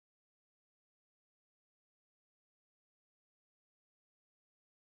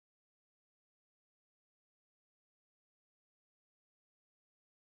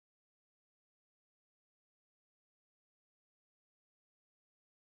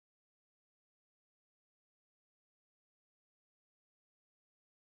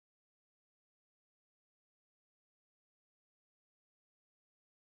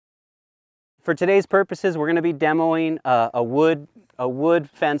For today's purposes, we're going to be demoing a wood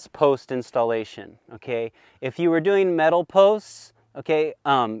fence post installation. Okay, if you were doing metal posts, okay,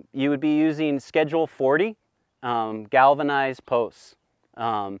 you would be using Schedule 40 galvanized posts.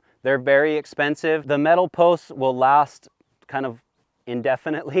 They're very expensive. The metal posts will last kind of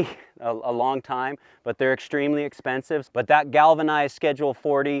indefinitely, a long time, but they're extremely expensive. But that galvanized Schedule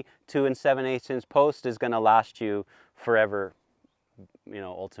 40 2 7/8 inch post is going to last you forever, you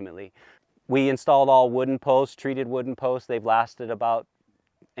know, ultimately. We installed all wooden posts, treated wooden posts. They've lasted about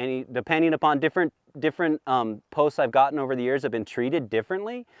depending upon different posts I've gotten over the years have been treated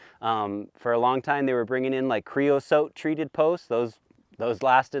differently. For a long time, they were bringing in like creosote treated posts. Those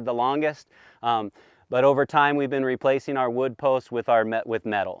lasted the longest. But over time, we've been replacing our wood posts with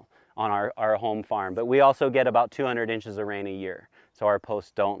metal on our home farm. But we also get about 200 inches of rain a year, so our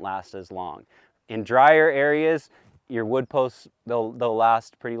posts don't last as long. In drier areas, your wood posts, they'll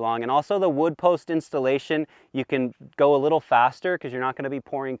last pretty long. And also the wood post installation, you can go a little faster because you're not going to be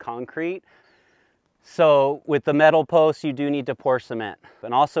pouring concrete. So with the metal posts, you do need to pour cement.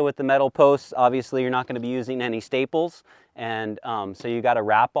 And also with the metal posts, obviously you're not going to be using any staples. And so you got to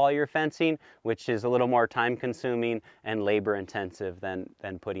wrap all your fencing, which is a little more time consuming and labor intensive than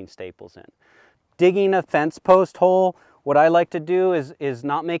putting staples in. Digging a fence post hole, what I like to do is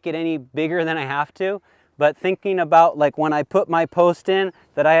not make it any bigger than I have to, but thinking about like when I put my post in,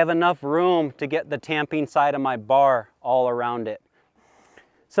 that I have enough room to get the tamping side of my bar all around it.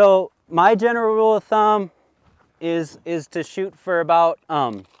 So my general rule of thumb is to shoot for about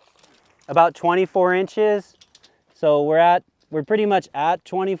 24 inches. So we're pretty much at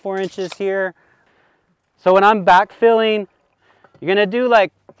 24 inches here. So when I'm backfilling, you're gonna do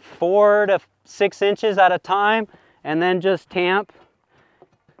like 4 to 6 inches at a time and then just tamp.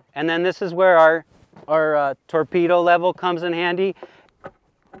 And then this is where our torpedo level comes in handy.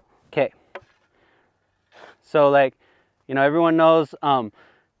 Okay. So like, you know, everyone knows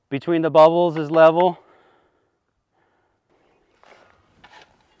between the bubbles is level.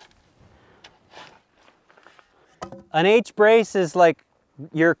 An H brace is like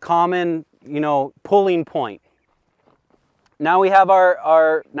your common, you know, pulling point. Now we have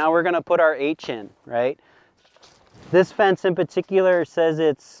now we're gonna put our H in, right? This fence in particular says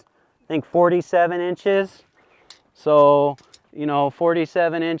it's, I think, 47 inches. So, you know,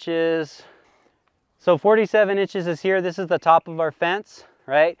 47 inches. So 47 inches is here. This is the top of our fence,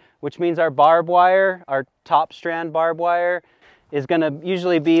 right? Which means our barbed wire, our top strand barbed wire, is gonna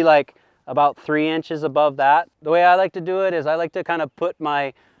usually be like about 3 inches above that. The way I like to do it is I like to kind of put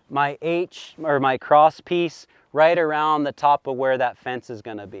my H or my cross piece right around the top of where that fence is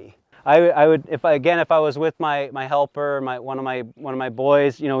gonna be. I would, if I was with my helper, one of my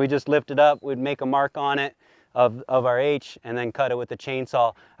boys, you know, we just lift it up, we'd make a mark on it of our H and then cut it with the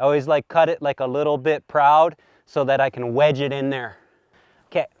chainsaw. I always like cut it like a little bit proud so that I can wedge it in there.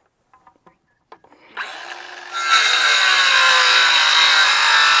 Okay.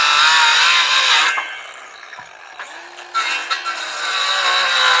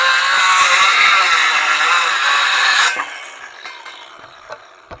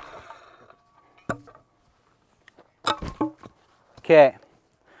 Okay,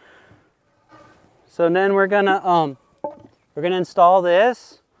 so then we're gonna install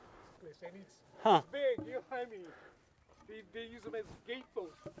this. Huh? Big, you know what I mean? They use them as gate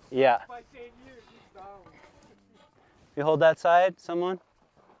posts. Yeah. 5, 10 years, he's down. You hold that side, someone.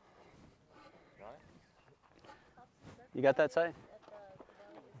 You got that side?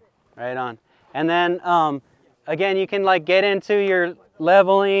 Right on. And then again, you can like get into your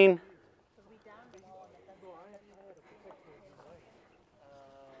leveling.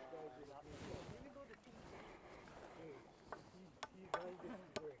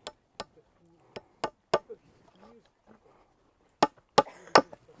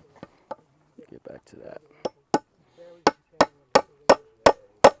 Get back to that.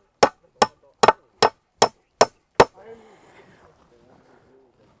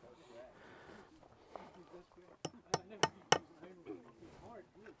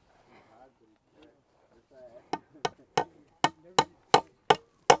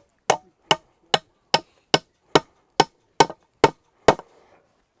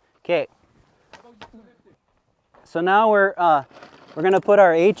 Okay. So now we're going to put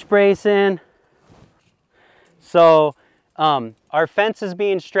our H brace in. So our fence is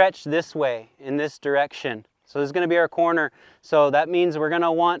being stretched this way, in this direction. So this is going to be our corner. So that means we're going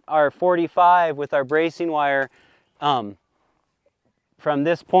to want our 45 with our bracing wire from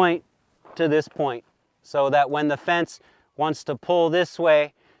this point to this point. So that when the fence wants to pull this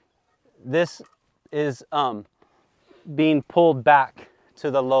way, this is being pulled back to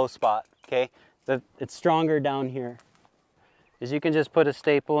the low spot. okay? It's stronger down here. Is you can just put a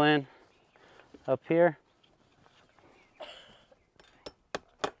staple in up here.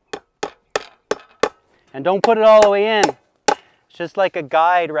 And don't put it all the way in. It's just like a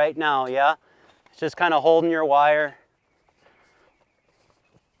guide right now, yeah? It's just kind of holding your wire.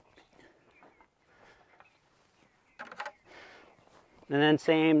 And then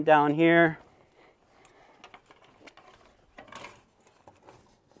same down here.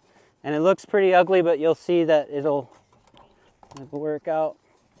 And it looks pretty ugly, but you'll see that it'll work out.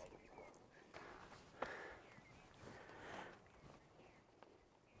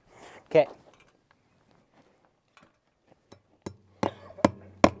 Okay.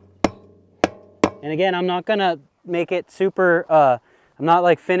 And again, I'm not gonna make it super, I'm not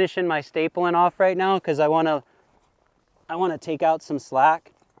like finishing my stapling off right now because I wanna take out some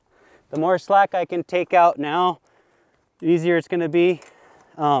slack. The more slack I can take out now, the easier it's gonna be.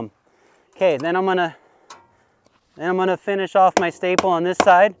 Okay, then I'm gonna finish off my staple on this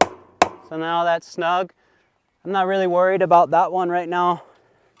side. So now that's snug. I'm not really worried about that one right now.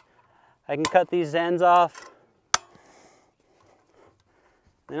 I can cut these ends off.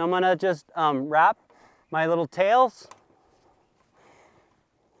 And I'm gonna just wrap my little tails.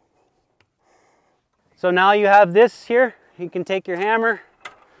 So now you have this here. You can take your hammer.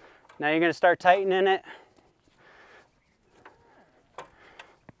 Now you're gonna start tightening it. That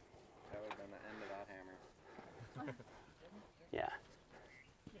would have been the end of that hammer. Yeah.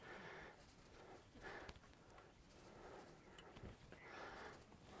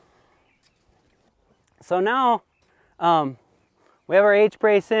 So now, we have our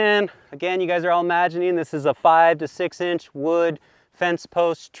H-brace in. Again, you guys are all imagining this is a 5 to 6 inch wood fence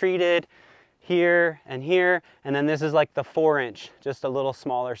post treated here, and then this is like the 4-inch, just a little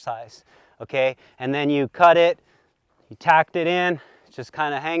smaller size, okay? And then you cut it, you tacked it in, it's just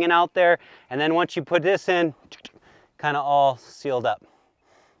kind of hanging out there, and then once you put this in, kind of all sealed up,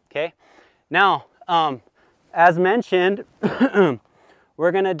 okay? Now, as mentioned,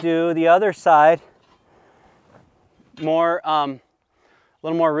 we're gonna do the other side more, a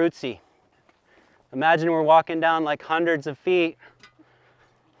little more rootsy. Imagine we're walking down like hundreds of feet.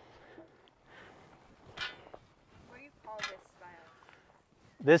 What do you call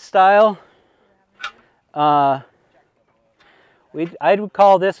this style? This style, I would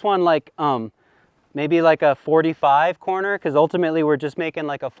call this one like maybe like a 45 corner, because ultimately we're just making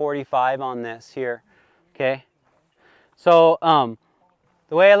like a 45 on this here. Okay. So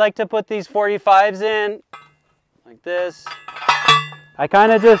the way I like to put these 45s in, like this. I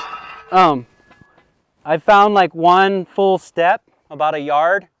kind of just, I found like one full step, about a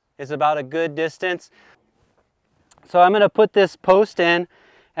yard is about a good distance. So I'm going to put this post in,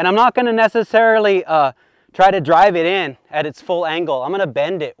 and I'm not going to necessarily try to drive it in at its full angle. I'm going to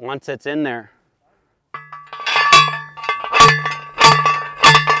bend it once it's in there.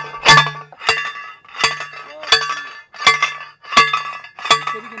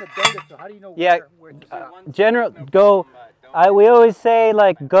 So how do you know Yeah, where to stop? general go. We always say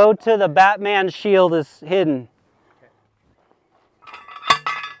like go to the Batman shield is hidden.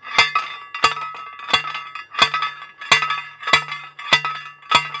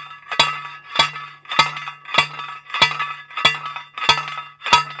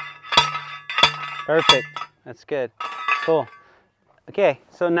 Perfect. That's good. Cool. Okay,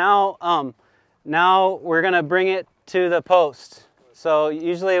 so now now we're gonna bring it to the post. So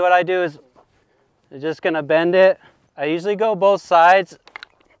usually what I do is I'm just gonna bend it. I usually go both sides.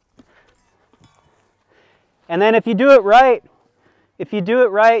 And then if you do it right,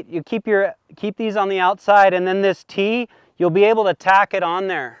 you keep these on the outside, and then this T, you'll be able to tack it on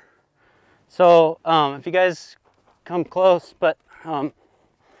there. So if you guys come close, but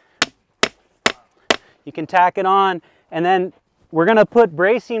you can tack it on, and then we're gonna put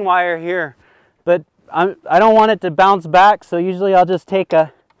bracing wire here, but I don't want it to bounce back, so usually I'll just take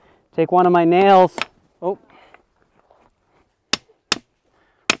one of my nails. Oh.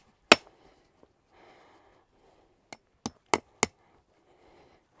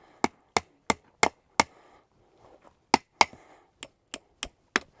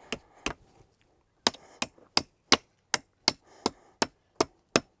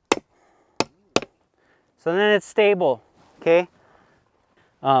 So then it's stable, okay?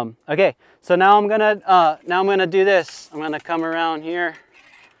 Okay, so now I'm gonna do this. I'm gonna come around here.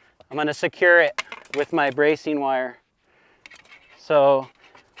 I'm gonna secure it with my bracing wire. So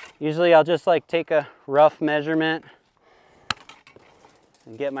usually I'll just like take a rough measurement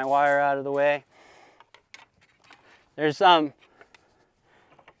and get my wire out of the way. There's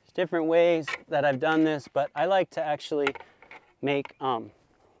different ways that I've done this, but I like to actually make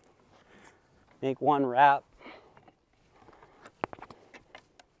make one wrap.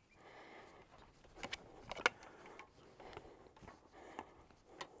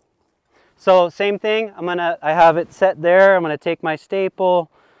 So same thing, I have it set there. I'm gonna take my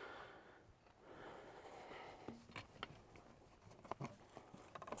staple.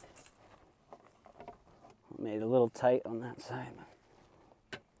 Made it a little tight on that side.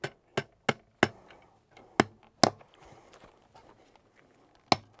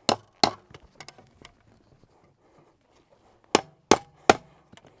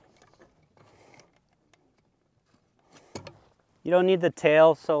 You don't need the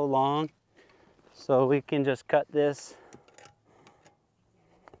tail so long, so we can just cut this.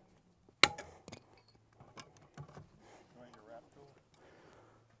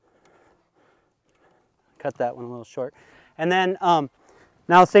 Cut that one a little short. And then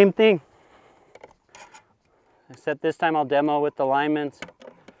now same thing. Except this time I'll demo with the linemen. So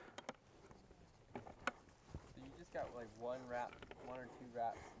you just got like one or two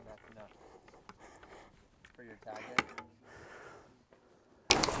wraps, and that's enough for your tag end?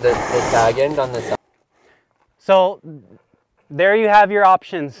 The tag end on the side. So there you have your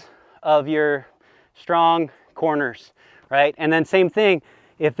options of your strong corners, right? And then same thing,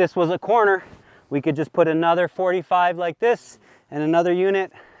 if this was a corner, we could just put another 45 like this and another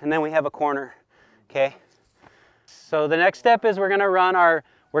unit, and then we have a corner, okay? So the next step is we're gonna run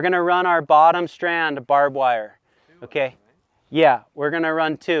our bottom strand barbed wire, okay? Yeah, we're gonna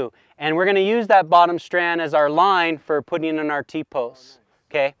run 2. And we're gonna use that bottom strand as our line for putting in our T-posts,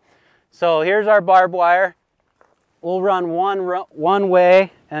 okay? So here's our barbed wire. We'll run one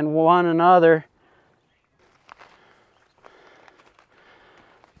way and one another.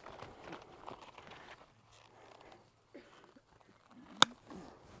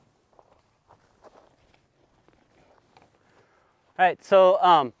 All right,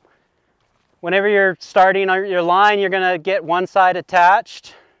 so whenever you're starting your line, you're gonna get one side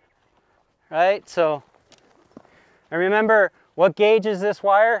attached, right? So, and remember, what gauge is this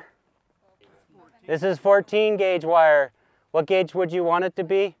wire? This is 14 gauge wire. What gauge would you want it to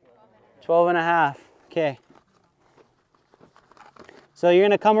be? 12 and a half, okay. So you're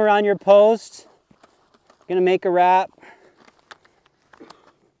gonna come around your post, you're gonna make a wrap.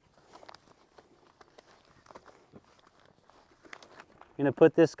 You're gonna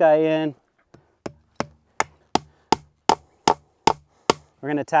put this guy in. We're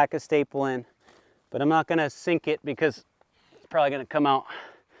gonna tack a staple in, but I'm not gonna sink it because it's probably gonna come out.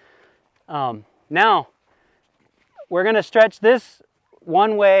 Now, we're gonna stretch this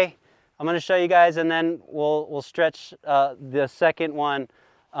one way. I'm gonna show you guys, and then we'll stretch the second one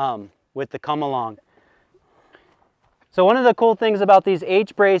with the come along. So one of the cool things about these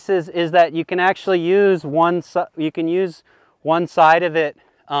H braces is that you can actually use one side of it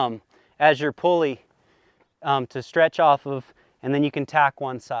as your pulley to stretch off of, and then you can tack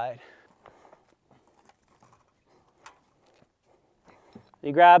one side.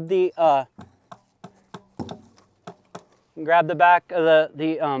 You grab the back of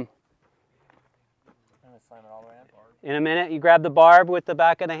in a minute. You grab the barb with the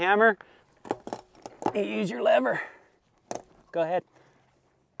back of the hammer. You use your lever. Go ahead.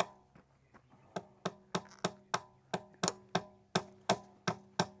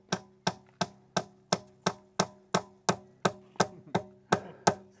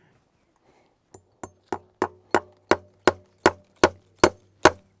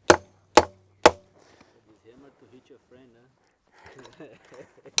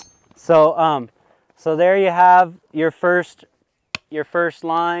 So there you have your first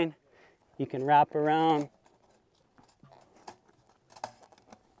line. You can wrap around.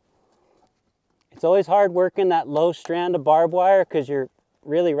 It's always hard working that low strand of barbed wire because you're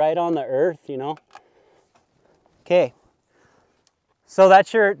really right on the earth, you know. Okay. So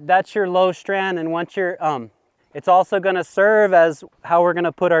that's your low strand, and once you're it's also going to serve as how we're going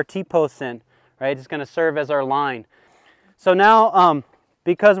to put our T-posts in, right? It's going to serve as our line. So now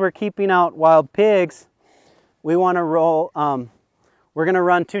because we're keeping out wild pigs, we want to roll, we're going to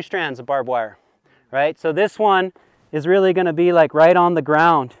run 2 strands of barbed wire, right? So this one is really going to be like right on the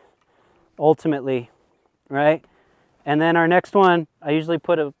ground, ultimately, right? And then our next one, I usually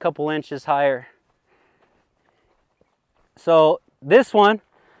put a couple inches higher. So this one,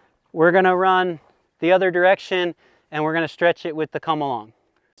 we're going to run the other direction, and we're going to stretch it with the come along.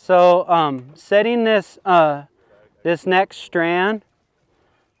 So setting this, this next strand,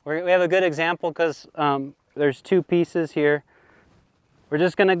 we have a good example because there's 2 pieces here. We're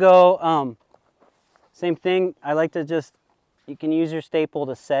just going to go, same thing, I like to just, you can use your staple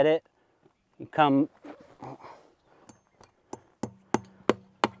to set it. You come,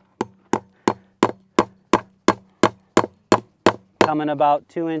 coming about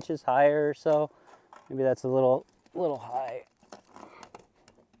 2 inches higher or so. Maybe that's a little high.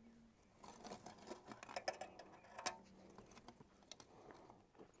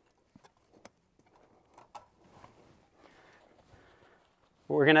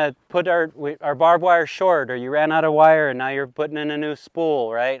 We're gonna put our barbed wire short, or you ran out of wire and now you're putting in a new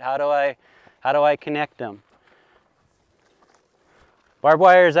spool, right? How do I connect them? Barbed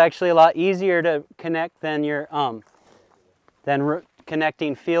wire is actually a lot easier to connect than your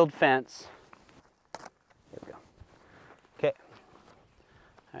connecting field fence. There we go. Okay.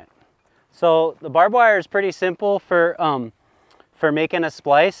 All right. So the barbed wire is pretty simple for making a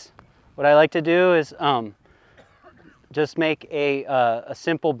splice. What I like to do is just make a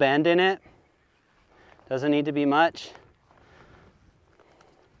simple bend in it. Doesn't need to be much.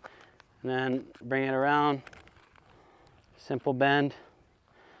 And then bring it around. Simple bend.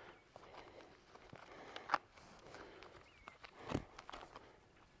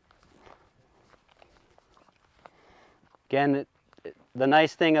 Again, the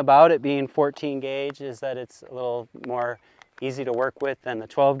nice thing about it being 14 gauge is that it's a little more easy to work with than the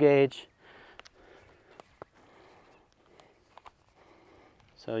 12 gauge.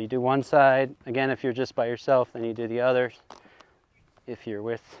 So you do one side. Again, if you're just by yourself, then you do the other. If you're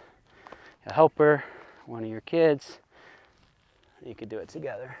with a helper, one of your kids, you could do it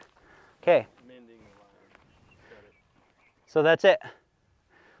together. Okay. So that's it.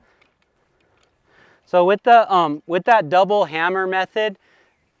 So with that double hammer method,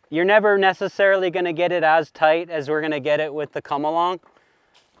 you're never necessarily going to get it as tight as we're going to get it with the come along.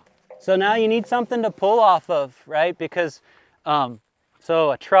 So now you need something to pull off of, right? Because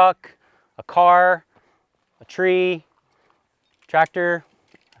so a truck, a car, a tree, tractor,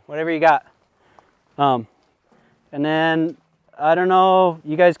 whatever you got. And then I don't know,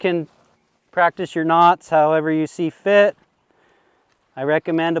 you guys can practice your knots however you see fit. I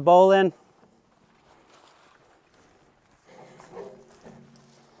recommend a bowline.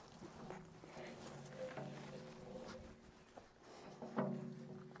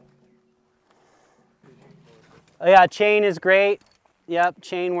 Oh yeah, chain is great. Yep,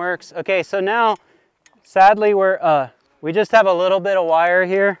 chain works. Okay, so now, sadly, we just have a little bit of wire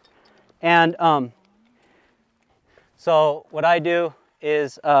here, and so what I do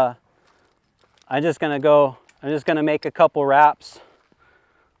is I'm just gonna make a couple wraps.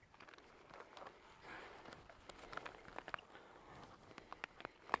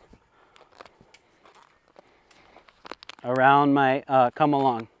 Around my come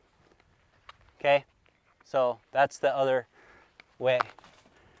along. Okay. So that's the other way.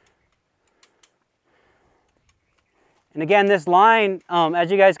 And again, this line,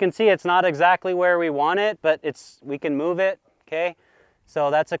 as you guys can see, it's not exactly where we want it, but we can move it, okay? So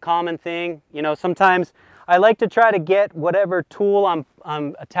that's a common thing. You know, sometimes I like to try to get whatever tool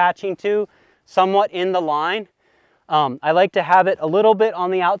I'm attaching to somewhat in the line. I like to have it a little bit on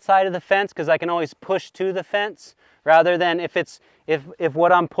the outside of the fence because I can always push to the fence rather than if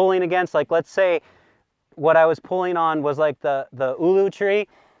what I'm pulling against, like let's say, what I was pulling on was like the ulu tree.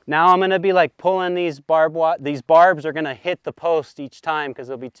 Now I'm gonna be like pulling these barbs are gonna hit the post each time because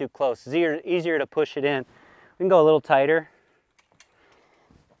they'll be too close. It's easier to push it in. We can go a little tighter.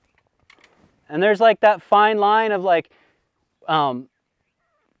 And there's like that fine line of like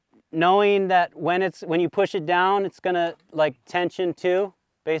knowing that when you push it down, it's gonna like tension too,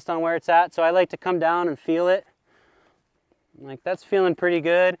 based on where it's at. So I like to come down and feel it. Like that's feeling pretty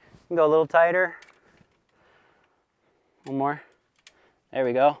good. We can go a little tighter. One more. There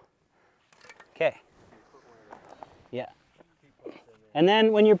we go. Okay. Yeah. And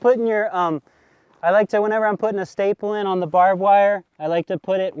then when you're putting your, I like to, whenever I'm putting a staple in on the barbed wire, I like to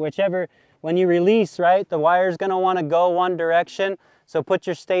put it when you release, right, the wire's gonna wanna go one direction. So put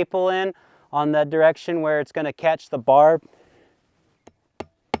your staple in on that direction where it's gonna catch the barb.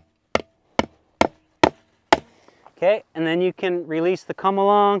 Okay, and then you can release the come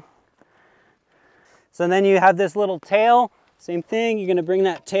along. So then you have this little tail, same thing, you're gonna bring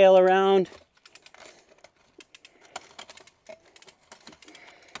that tail around.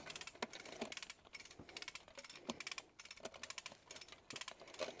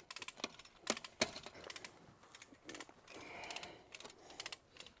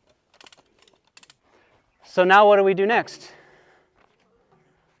 So now what do we do next?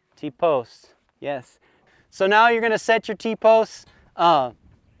 T-post, yes. So now you're gonna set your T-posts.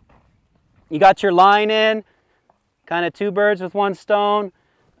 You got your line in, kind of two birds with one stone.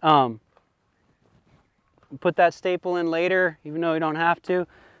 Put that staple in later, even though you don't have to.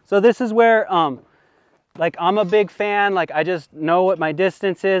 So this is where, like I'm a big fan, like I just know what my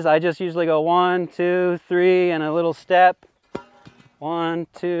distance is. I just usually go 1, 2, 3, and a little step. 1,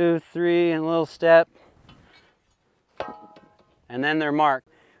 2, 3, and a little step. And then they're marked.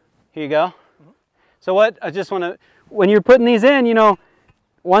 Here you go. So what, I just want to, when you're putting these in, you know,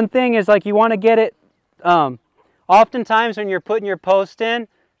 one thing is like you want to get it, oftentimes when you're putting your post in,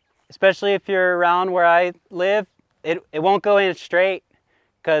 especially if you're around where I live, it won't go in straight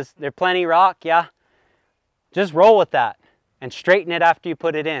because there's plenty rock, yeah. Just roll with that and straighten it after you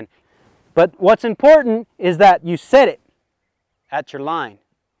put it in. But what's important is that you set it at your line,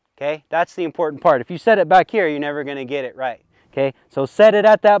 okay? That's the important part. If you set it back here, you're never going to get it right, okay? So set it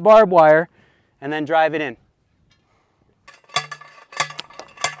at that barbed wire and then drive it in.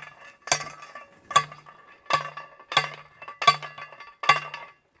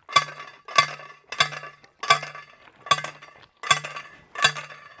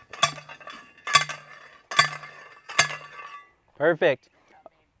 Perfect.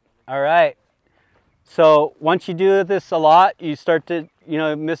 All right. So once you do this a lot, you start to, you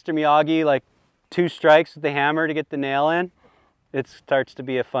know, Mr. Miyagi, like 2 strikes with the hammer to get the nail in. It starts to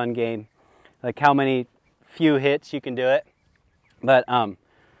be a fun game. Like how many few hits you can do it. But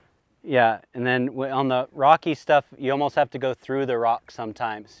yeah, and then on the rocky stuff, you almost have to go through the rock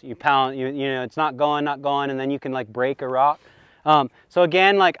sometimes. You pound, you know, it's not going, and then you can like break a rock. So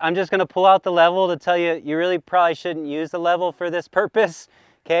again, like I'm just gonna pull out the level to tell you, you really probably shouldn't use the level for this purpose,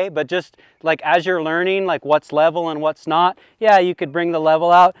 okay? But just like as you're learning, like what's level and what's not, yeah, you could bring the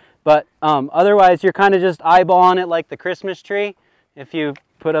level out, but otherwise you're kind of just eyeballing it like the Christmas tree. If you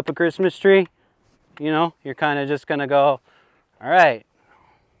put up a Christmas tree, you know, you're kind of just gonna go, all right,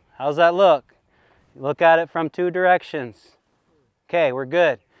 how's that look? Look at it from 2 directions. Okay, we're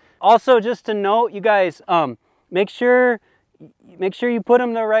good. Also, just to note, you guys, make sure you put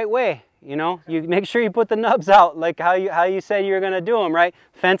them the right way. You know, you make sure you put the nubs out like how you said you were going to do them, right?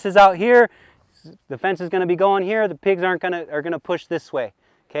 Fence is out here, the fence is going to be going here, the pigs are going to push this way,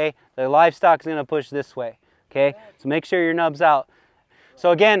 okay? The livestock is going to push this way, okay? So make sure your nubs out. So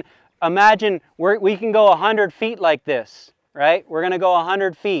again, imagine we can go 100 feet like this, right? We're going to go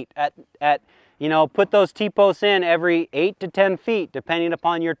 100 feet at you know, put those T-posts in every 8 to 10 feet depending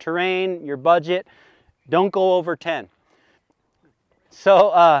upon your terrain, your budget. Don't go over 10.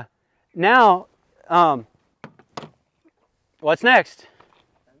 So now, what's next?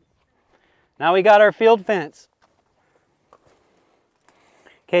 Now we got our field fence.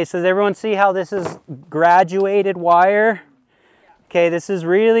 Okay, so does everyone see how this is graduated wire? Okay, this is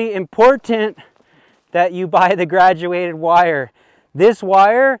really important that you buy the graduated wire. This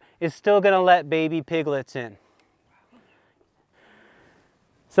wire is still going to let baby piglets in.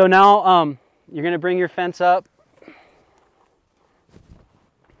 So now you're going to bring your fence up.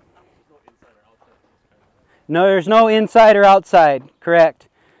 No, there's no inside or outside, correct.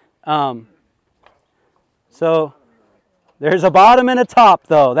 So there's a bottom and a top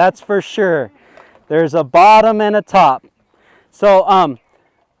though, that's for sure. There's a bottom and a top. So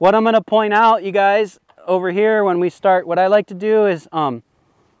what I'm going to point out, you guys, over here when we start, what I like to do is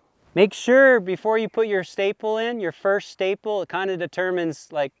make sure before you put your staple in, your first staple, it kind of determines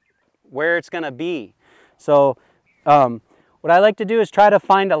like where it's going to be. So what I like to do is try to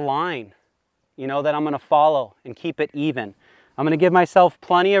find a line, you know, that I'm going to follow and keep it even. I'm going to give myself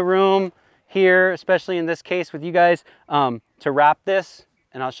plenty of room here, especially in this case with you guys, to wrap this,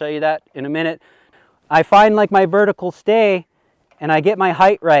 and I'll show you that in a minute. I find like my vertical stay and I get my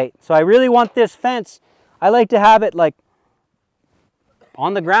height right. So I really want this fence, I like to have it like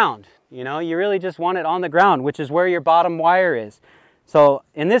on the ground. You know, you really just want it on the ground, which is where your bottom wire is. So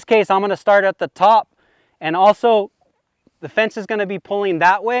in this case, I'm going to start at the top, and also the fence is going to be pulling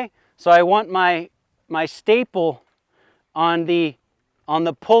that way. So I want my staple on the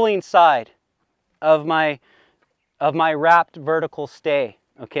pulling side of my wrapped vertical stay,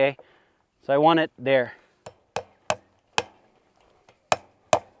 okay? So I want it there.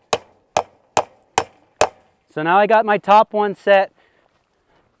 So now I got my top one set.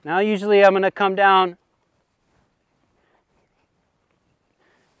 Now usually I'm going to come down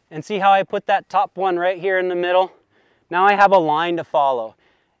and see how I put that top one right here in the middle. Now I have a line to follow.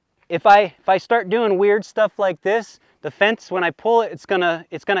 If I start doing weird stuff like this, the fence, when I pull it, it's gonna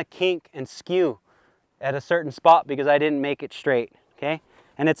kink and skew at a certain spot because I didn't make it straight, okay?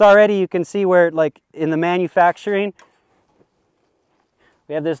 And it's already, you can see where, like in the manufacturing,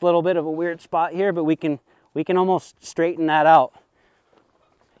 we have this little bit of a weird spot here, but we can almost straighten that out.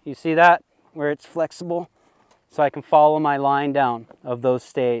 You see that, where it's flexible? So I can follow my line down of those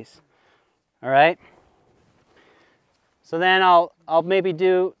stays, all right? So then I'll maybe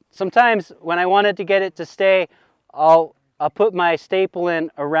do, sometimes when I wanted to get it to stay, I'll put my staple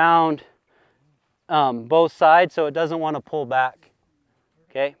in around both sides so it doesn't want to pull back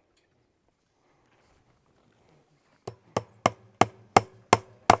okay?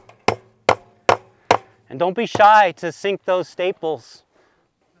 And don't be shy to sink those staples.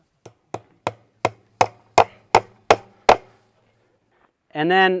 And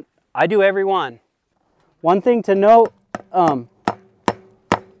then I do every one. One thing to note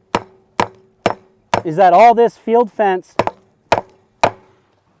is that all this field fence,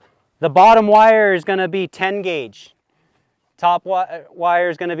 the bottom wire is going to be 10 gauge. Top wire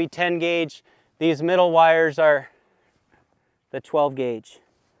is going to be 10 gauge. These middle wires are the 12 gauge.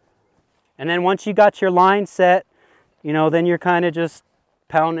 And then once you got your line set, you know, then you're kind of just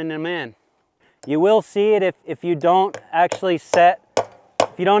pounding them in. You will see it if you don't actually if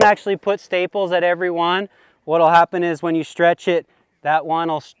you don't actually put staples at every one, what'll happen is when you stretch it, that one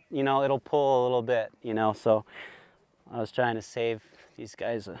will, you know, it'll pull a little bit, you know. So I was trying to save these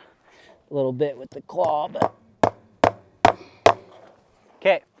guys a little bit with the claw, but.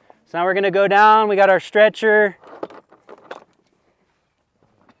 Okay, so now we're gonna go down. We got our stretcher.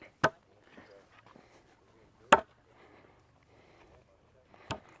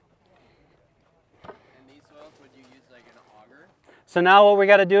 So now what we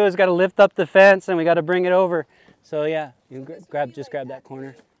got to do is got to lift up the fence and we got to bring it over. So yeah, you can just grab that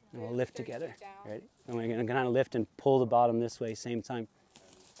corner and we'll lift together. Ready? And we're going to kind of lift and pull the bottom this way, same time.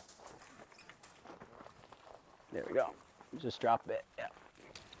 There we go. Just drop it. Yeah.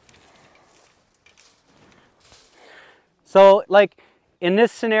 So like in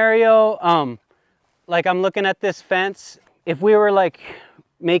this scenario, like I'm looking at this fence. If we were like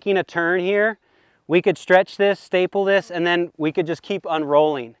making a turn here, we could stretch this, staple this, and then we could just keep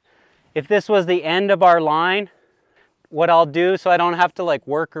unrolling. If this was the end of our line, what I'll do so I don't have to like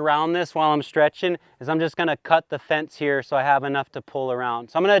work around this while I'm stretching is I'm just gonna cut the fence here so I have enough to pull around.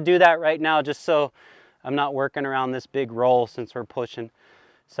 So I'm gonna do that right now just so I'm not working around this big roll since we're pushing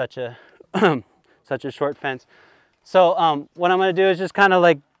such a such a short fence. So what I'm gonna do is just kind of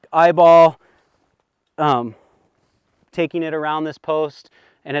like eyeball taking it around this post.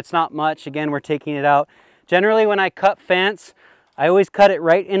 And it's not much. Again, we're taking it out. Generally, when I cut fence, I always cut it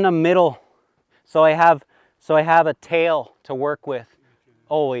right in the middle, so I have a tail to work with,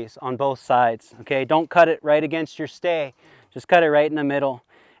 always on both sides. Okay, don't cut it right against your stay. Just cut it right in the middle.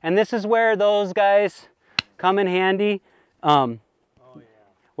 And this is where those guys come in handy.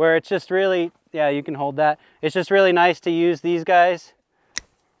 Where it's just really, yeah, you can hold that. It's just really nice to use these guys.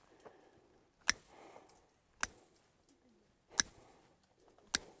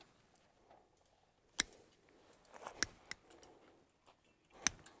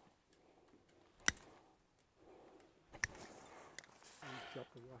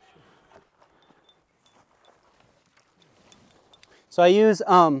 So I use,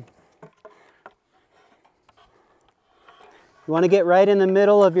 you want to get right in the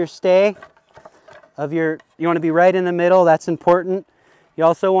middle of your stay, you want to be right in the middle, that's important. You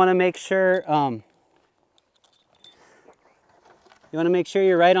also want to make sure,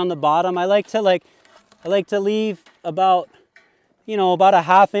 you're right on the bottom. I like to leave about, you know, about a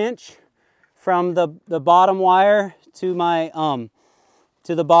 ½ inch from the bottom wire to my,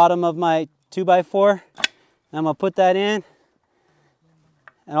 to the bottom of my 2x4. I'm gonna put that in.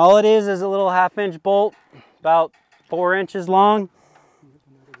 And all it is a little ½ inch bolt, about 4 inches long.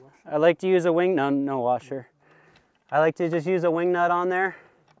 I like to use a wing, no washer. I like to just use a wing nut on there.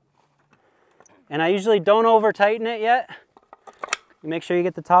 And I usually don't over tighten it yet. Make sure you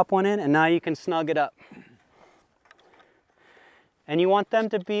get the top one in, and now you can snug it up. And you want them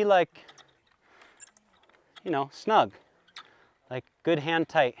to be like, you know, snug. Like good hand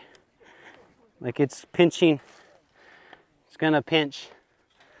tight. Like it's pinching, it's gonna pinch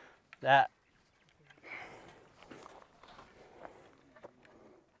that.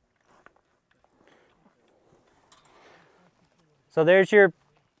 So there's your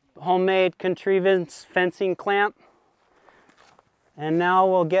homemade contrivance fencing clamp. And now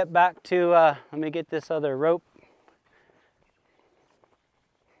we'll get back to, let me get this other rope.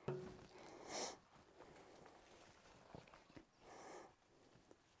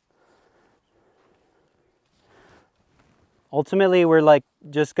 Ultimately, we're like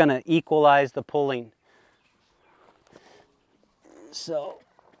just gonna equalize the pulling. So.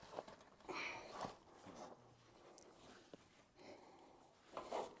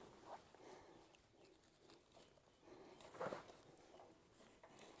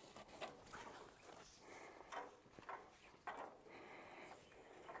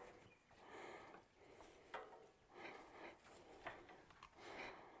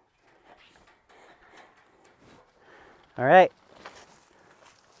 All right.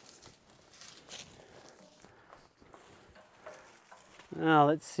 Now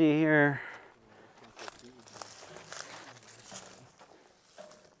let's see here.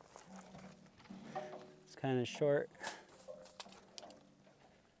 It's kind of short.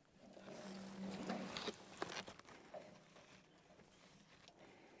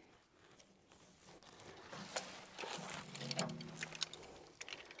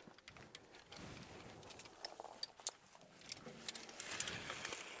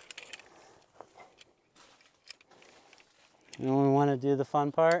 You know, we want to do the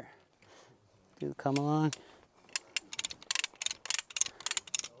fun part. Come along.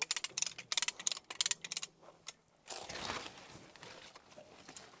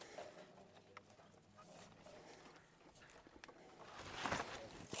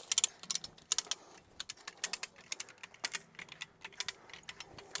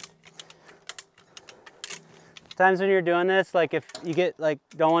 Sometimes when you're doing this, like if you get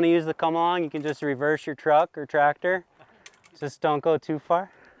don't want to use the come along, you can just reverse your truck or tractor. Just don't go too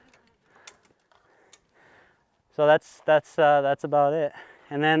far. So that's about it.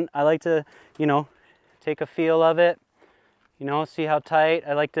 And then I like to, you know, take a feel of it, you know, see how tight.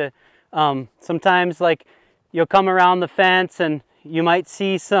 I like to, sometimes like you'll come around the fence and you might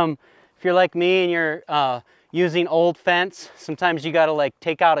see some, if you're like me and you're using old fence, sometimes you got to like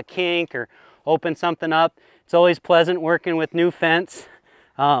take out a kink or open something up. It's always pleasant working with new fence.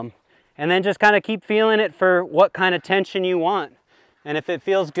 And then just kind of keep feeling it for what kind of tension you want. And if it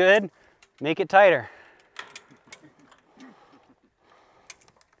feels good, make it tighter.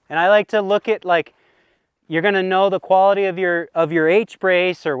 And I like to look at, like, you're gonna know the quality of your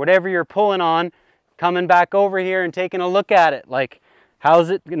H-brace or whatever you're pulling on, coming back over here and taking a look at it. Like,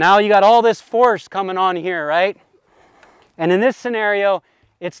 how's it, now you got all this force coming on here, right? And in this scenario,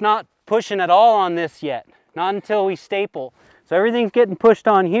 it's not pushing at all on this yet, not until we staple. So everything's getting pushed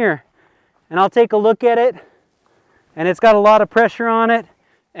on here. And I'll take a look at it, and it's got a lot of pressure on it,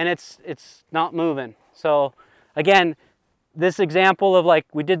 and it's not moving. So again, this example of like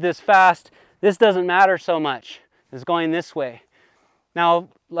we did this fast, this doesn't matter so much. It's going this way. Now,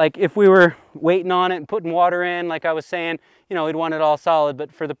 like if we were waiting on it and putting water in, like I was saying, you know, we'd want it all solid,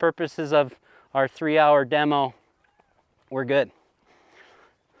 but for the purposes of our 3-hour demo, we're good.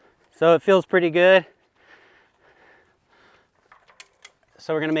 So it feels pretty good.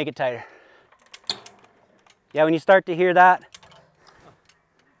 So we're gonna make it tighter. Yeah, when you start to hear that.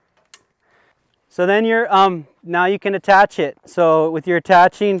 So then you're, now you can attach it. So with your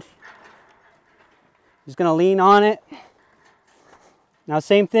attaching, just gonna lean on it. Now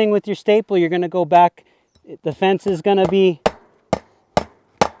same thing with your staple, you're gonna go back. The fence is gonna be,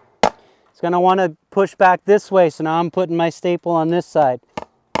 it's gonna wanna push back this way. So now I'm putting my staple on this side.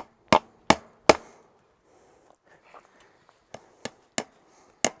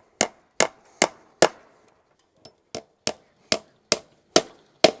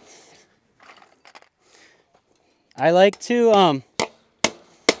 I like to,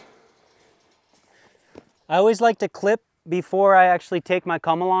 I always like to clip before I actually take my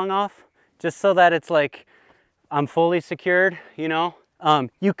come along off, just so that it's like I'm fully secured, you know.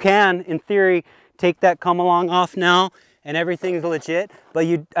 You can, in theory, take that come along off now and everything's legit, but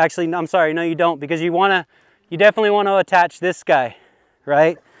you actually, I'm sorry, no you don't, because you definitely want to attach this guy,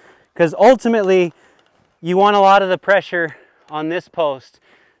 right? Because ultimately, you want a lot of the pressure on this post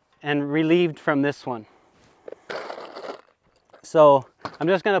and relieved from this one. So I'm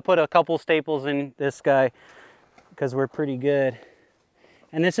just going to put a couple staples in this guy because we're pretty good.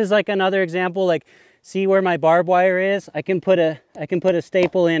 And this is like another example, like see where my barbed wire is? I can put a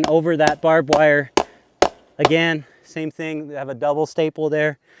staple in over that barbed wire. Again, same thing, I have a double staple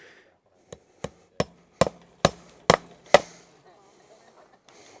there.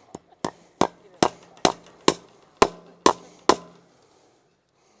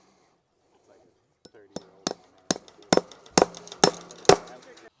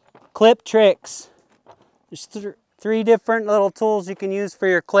 Clip tricks. There's three different little tools you can use for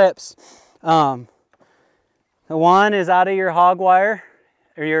your clips. The one is out of your hog wire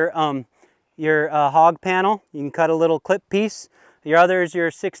or your hog panel. You can cut a little clip piece. The other is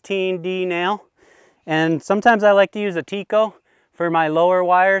your 16D nail. And sometimes I like to use a Tico for my lower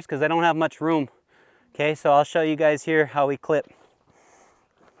wires because I don't have much room. Okay, so I'll show you guys here how we clip.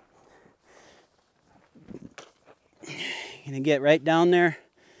 You're gonna get right down there.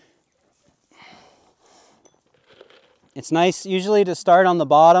 It's nice usually to start on the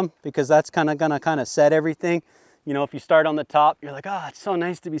bottom because that's gonna set everything. You know, if you start on the top, you're like, oh, it's so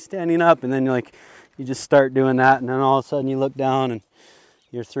nice to be standing up. And then you're like, you just start doing that. And then all of a sudden you look down and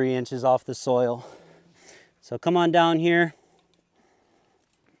you're 3 inches off the soil. So come on down here.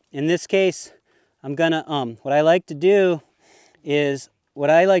 In this case, I'm gonna, what I like to do is what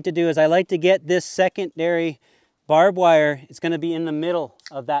I like to do is I like to get this secondary barbed wire. It's going to be in the middle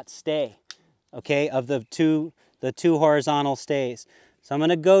of that stay, okay, of the two horizontal stays. So I'm going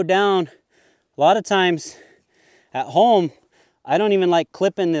to go down. A lot of times at home, I don't even like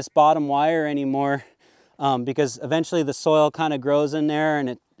clipping this bottom wire anymore because eventually the soil kind of grows in there,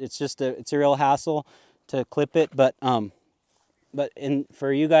 and it's a real hassle to clip it. But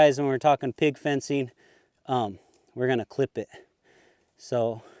for you guys, when we're talking pig fencing, we're going to clip it.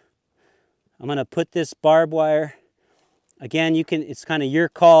 So I'm going to put this barbed wire. Again, it's kind of your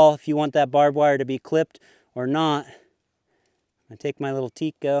call if you want that barbed wire to be clipped or not. I take my little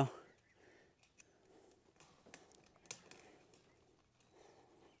Tico.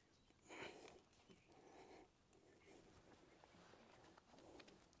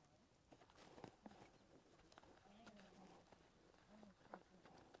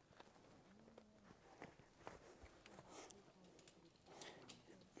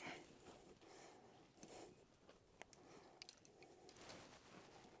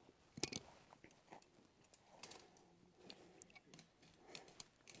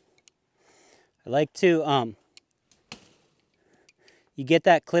 I like to, you get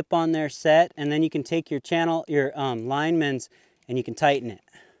that clip on there set, and then you can take your linemen's, and you can tighten it.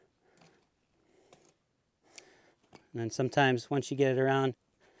 And then sometimes once you get it around,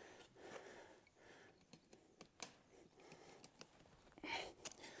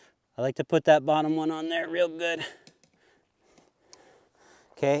 I like to put that bottom one on there real good.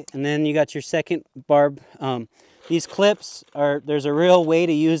 Okay, and then you got your second barb. These clips there's a real way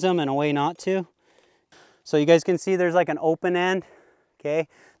to use them and a way not to. So you guys can see there's like an open end, okay?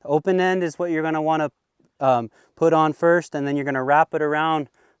 The open end is what you're gonna wanna put on first, and then you're gonna wrap it around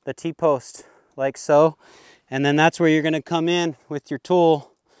the T-post like so. And then that's where you're gonna come in with your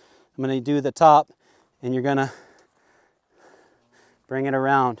tool. I'm gonna do the top, and you're gonna bring it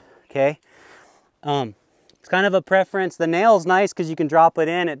around, okay? It's kind of a preference. The nail's nice because you can drop it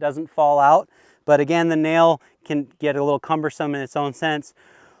in, it doesn't fall out. But again, the nail can get a little cumbersome in its own sense.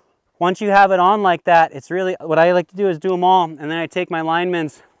 Once you have it on like that, it's really, what I like to do is do them all, and then I take my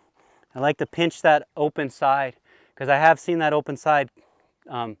linemen's. I like to pinch that open side, because I have seen that open side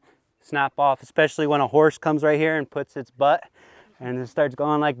snap off, especially when a horse comes right here and puts its butt and it starts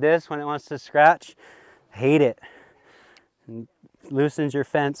going like this when it wants to scratch. I hate it. It loosens your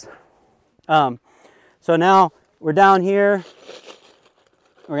fence. So now we're down here.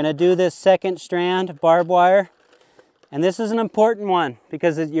 We're gonna do this second strand of barbed wire, and this is an important one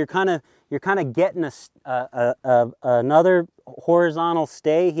because you're kind of getting another horizontal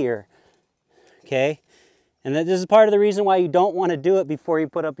stay here, okay? And this is part of the reason why you don't want to do it before you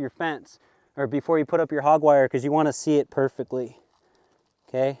put up your fence or before you put up your hog wire, because you want to see it perfectly,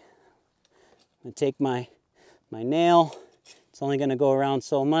 okay? I'm gonna take my nail. It's only gonna go around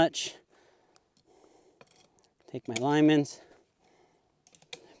so much. Take my linemen's.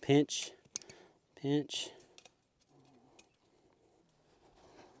 Pinch, pinch.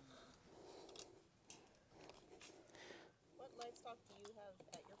 What livestock do you have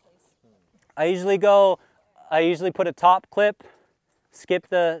at your place? I usually put a top clip, skip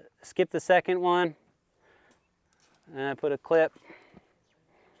the second one, and I put a clip.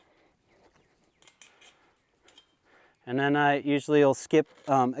 And then I usually will skip,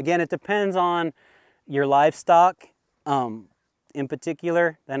 again, it depends on your livestock. In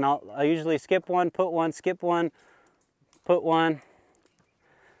particular, then I'll usually skip one, put one, skip one, put one.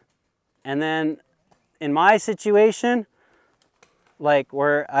 And then in my situation, like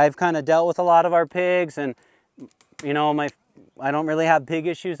where I've kind of dealt with a lot of our pigs, and you know, I don't really have pig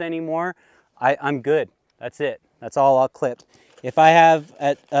issues anymore, I'm good. That's it. That's all I'll clip. If I have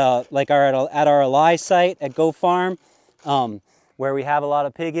at our Ally site at GoFarm, where we have a lot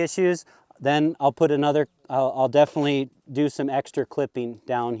of pig issues, then I'll put another, I'll definitely do some extra clipping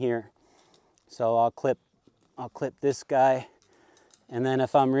down here. So I'll clip this guy, and then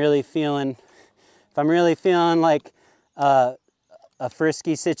if I'm really feeling like a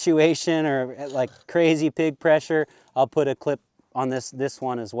frisky situation or like crazy pig pressure, I'll put a clip on this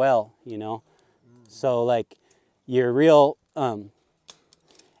one as well, you know. So like you're real, and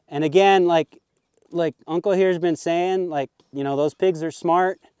again, like Uncle here's been saying, like, you know, those pigs are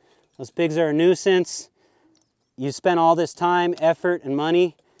smart. Those pigs are a nuisance. You spend all this time, effort, and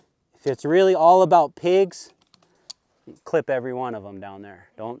money. If it's really all about pigs, clip every one of them down there.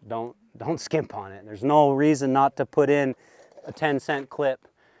 Don't skimp on it. There's no reason not to put in a 10-cent clip.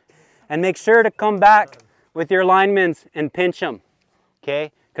 And make sure to come back with your linemen's and pinch them,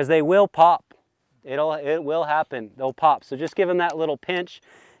 okay? Because they will pop. It will happen. They'll pop. So just give them that little pinch.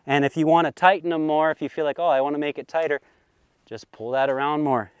 And if you want to tighten them more, if you feel like, oh, I want to make it tighter, just pull that around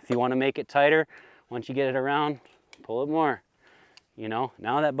more. If you want to make it tighter, once you get it around, pull it more. You know,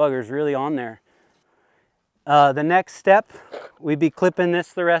 now that bugger's really on there. The next step, we'd be clipping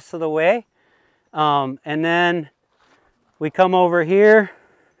this the rest of the way. And then we come over here.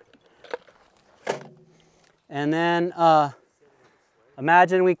 And then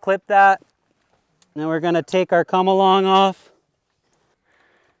imagine we clip that. Now we're going to take our come along off.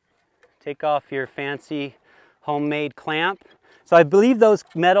 Take off your fancy homemade clamp. So I believe those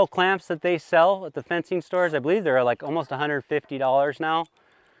metal clamps that they sell at the fencing stores, I believe they're like almost $150 now.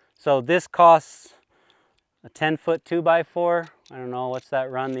 So this costs a 10-foot 2x4. I don't know, what's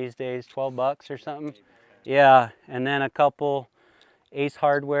that run these days? 12 bucks or something? Yeah, and then a couple Ace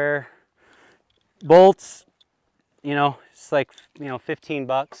Hardware bolts. You know, it's like, you know, 15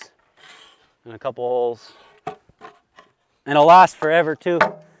 bucks and a couple holes. And it'll last forever too.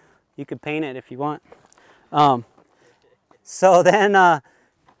 You could paint it if you want. So then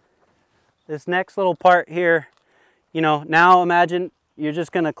this next little part here, you know, now imagine you're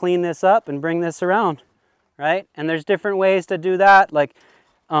just gonna clean this up and bring this around, right? And there's different ways to do that. Like,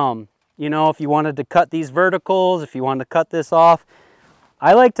 you know, if you wanted to cut these verticals, if you wanted to cut this off,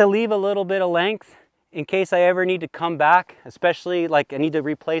 I like to leave a little bit of length in case I ever need to come back, especially like I need to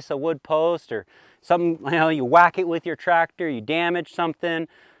replace a wood post or something, you know, you whack it with your tractor, you damage something,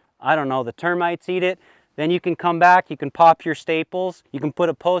 I don't know, the termites eat it, then you can come back, you can pop your staples, you can put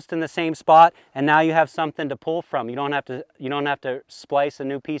a post in the same spot, and now you have something to pull from. You don't have to splice a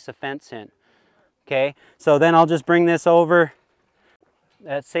new piece of fence in. Okay, so then I'll just bring this over.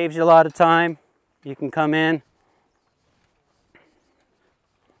 That saves you a lot of time. You can come in.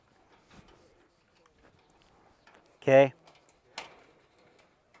 Okay.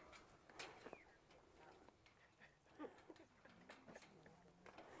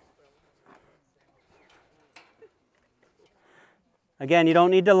 Again, you don't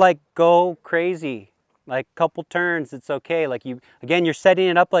need to like go crazy. Like a couple turns, it's okay. Like again, you're setting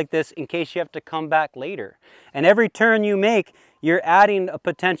it up like this in case you have to come back later. And every turn you make, you're adding a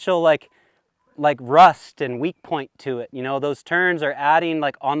potential like rust and weak point to it. You know, those turns are adding,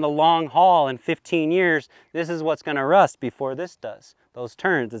 like on the long haul in 15 years, this is what's gonna rust before this does. Those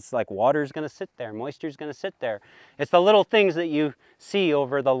turns, it's like water's gonna sit there, moisture's gonna sit there. It's the little things that you see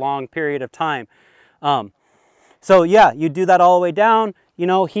over the long period of time. So yeah, you do that all the way down. You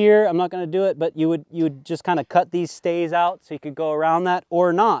know, here, I'm not gonna do it, but you would just kind of cut these stays out so you could go around that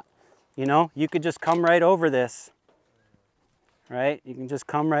or not. You know, you could just come right over this, right? You can just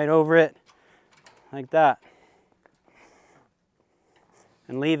come right over it like that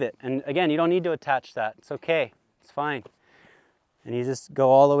and leave it. And again, you don't need to attach that. It's okay, it's fine. And you just go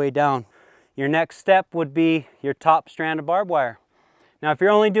all the way down. Your next step would be your top strand of barbed wire. Now, if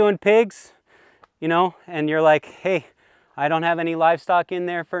you're only doing pigs, you know, and you're like, hey, I don't have any livestock in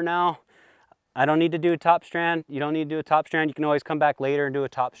there for now, I don't need to do a top strand. You don't need to do a top strand. You can always come back later and do a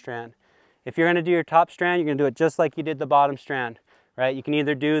top strand. If you're gonna do your top strand, you're gonna do it just like you did the bottom strand, right? You can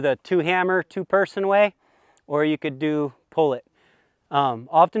either do the 2-hammer, 2-person way, or you could do pull it.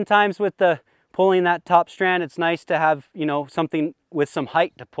 Oftentimes with the pulling that top strand, it's nice to have, you know, something with some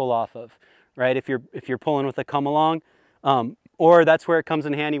height to pull off of, right? If you're pulling with a come along, or that's where it comes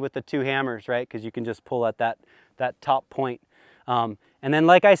in handy with the 2 hammers, right? Because you can just pull at that top point. And then,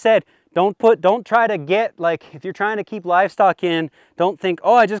 like I said, don't try to get, like, if you're trying to keep livestock in, don't think,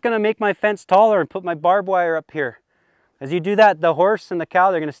 oh, I'm just gonna make my fence taller and put my barbed wire up here. As you do that, the horse and the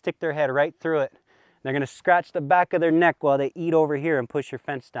cow, they're gonna stick their head right through it. They're gonna scratch the back of their neck while they eat over here and push your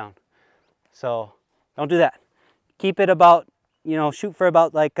fence down. So don't do that. Keep it about, you know, shoot for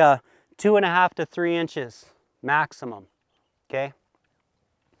about like 2.5 to 3 inches maximum, okay?